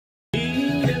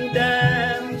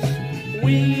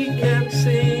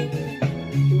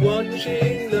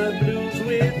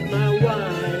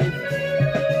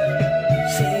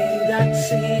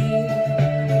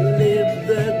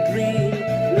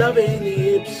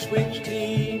Ipswich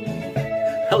team.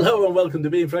 Hello and welcome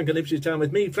to Being Frank and Ipswich Town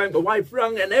with me, Frank, my wife,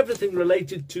 Rung, and everything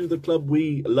related to the club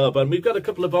we love. And we've got a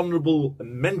couple of honourable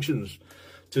mentions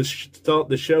to start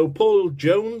the show. Paul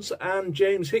Jones and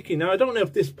James Hickey. Now, I don't know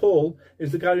if this Paul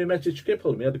is the guy we met at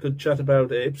Schiphol. We had a good chat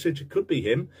about Ipswich. It could be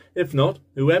him. If not,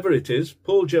 whoever it is,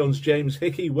 Paul Jones, James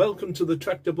Hickey, welcome to the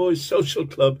Tractor Boys Social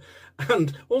Club.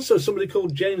 And also somebody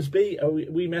called James B.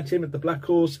 We met him at the Black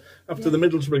Horse after the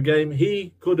Middlesbrough game.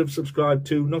 He could have subscribed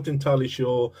to, not entirely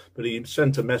sure, but he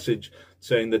sent a message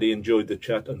saying that he enjoyed the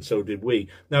chat, and so did we.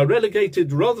 Now,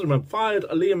 relegated Rotherham fired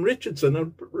Liam Richardson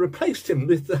and replaced him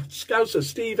with the Scouser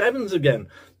Steve Evans again.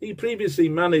 He previously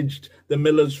managed the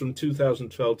Millers from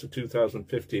 2012 to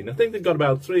 2015. I think they've got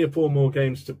about 3 or 4 more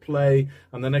games to play,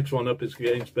 and the next one up is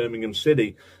against Birmingham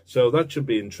City. So that should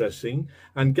be interesting.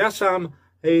 And Gassam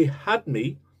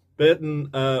Hadmi, Burton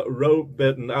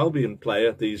Albion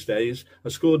player these days,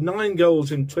 has scored 9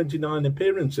 goals in 29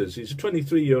 appearances. He's a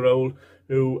 23-year-old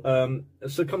who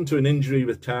succumbed to an injury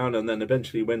with Town and then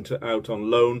eventually went out on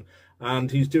loan,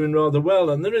 and he's doing rather well.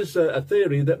 And there is a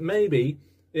theory that maybe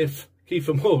if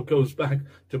Kiefer Moore goes back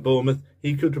to Bournemouth,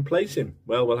 he could replace him.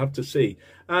 Well, we'll have to see.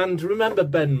 And remember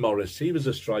Ben Morris. He was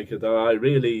a striker that I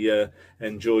really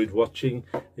enjoyed watching.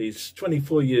 He's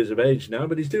 24 years of age now,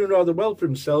 but he's doing rather well for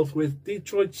himself with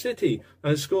Detroit City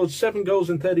and has scored 7 goals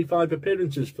in 35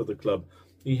 appearances for the club.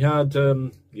 He had,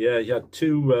 he had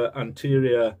 2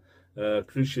 anterior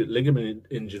cruciate ligament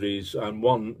injuries, and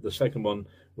the second one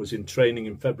was in training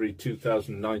in February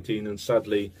 2019, and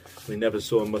sadly we never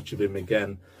saw much of him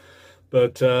again.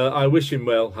 But I wish him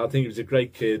well. I think he was a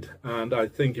great kid, and I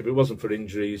think if it wasn't for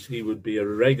injuries, he would be a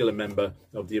regular member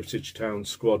of the Ipswich Town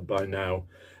squad by now.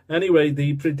 Anyway,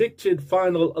 the predicted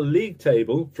final league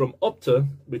table from Opta,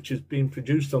 which has been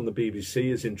produced on the BBC,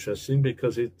 is interesting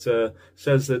because it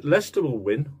says that Leicester will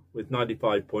win with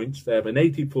 95 points. They have an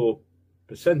 84%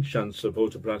 chance of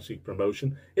automatic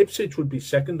promotion. Ipswich would be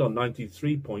second on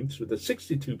 93 points with a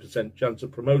 62% chance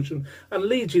of promotion, and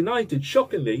Leeds United,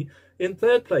 shockingly, in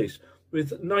third place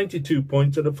with 92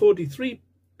 points and a 43%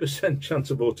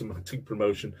 chance of automatic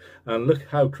promotion. And look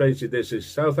how crazy this is.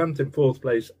 Southampton, 4th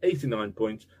place, 89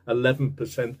 points,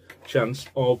 11% chance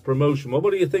of promotion. Well,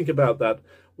 what do you think about that?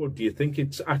 Well, do you think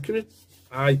it's accurate?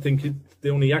 I think the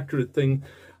only accurate thing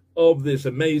of this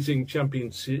amazing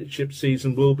championship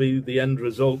season will be the end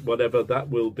result, whatever that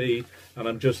will be. And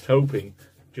I'm just hoping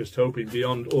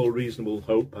beyond all reasonable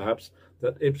hope, perhaps,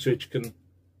 that Ipswich can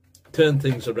turn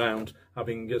things around,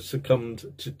 having succumbed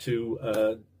to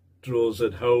 2 draws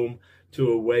at home, 2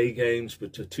 away games,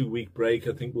 but a 2-week break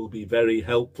I think will be very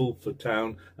helpful for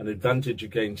Town, an advantage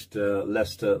against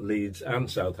Leicester, Leeds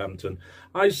and Southampton.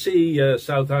 I see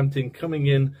Southampton coming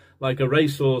in like a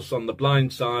racehorse on the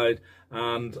blind side,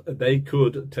 and they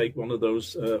could take one of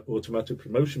those automatic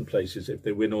promotion places if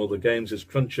they win all the games, as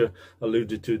Cruncher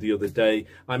alluded to the other day.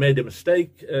 I made a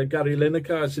mistake, Gary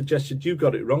Lineker. I suggested you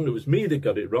got it wrong. It was me that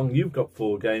got it wrong. You've got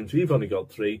 4 games. We've only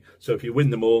got 3. So if you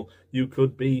win them all, you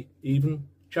could be even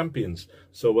champions.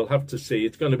 So we'll have to see.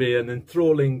 It's going to be an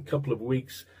enthralling couple of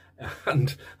weeks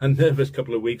and a nervous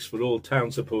couple of weeks for all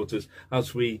Town supporters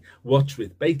as we watch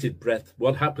with bated breath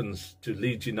what happens to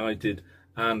Leeds United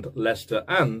and Leicester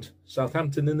and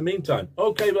Southampton in the meantime.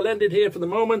 Okay, we'll end it here for the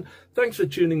moment. Thanks for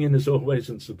tuning in as always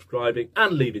and subscribing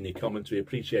and leaving your comments. We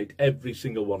appreciate every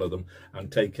single one of them.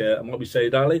 And take care. And what we say,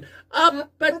 darling,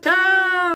 up a town!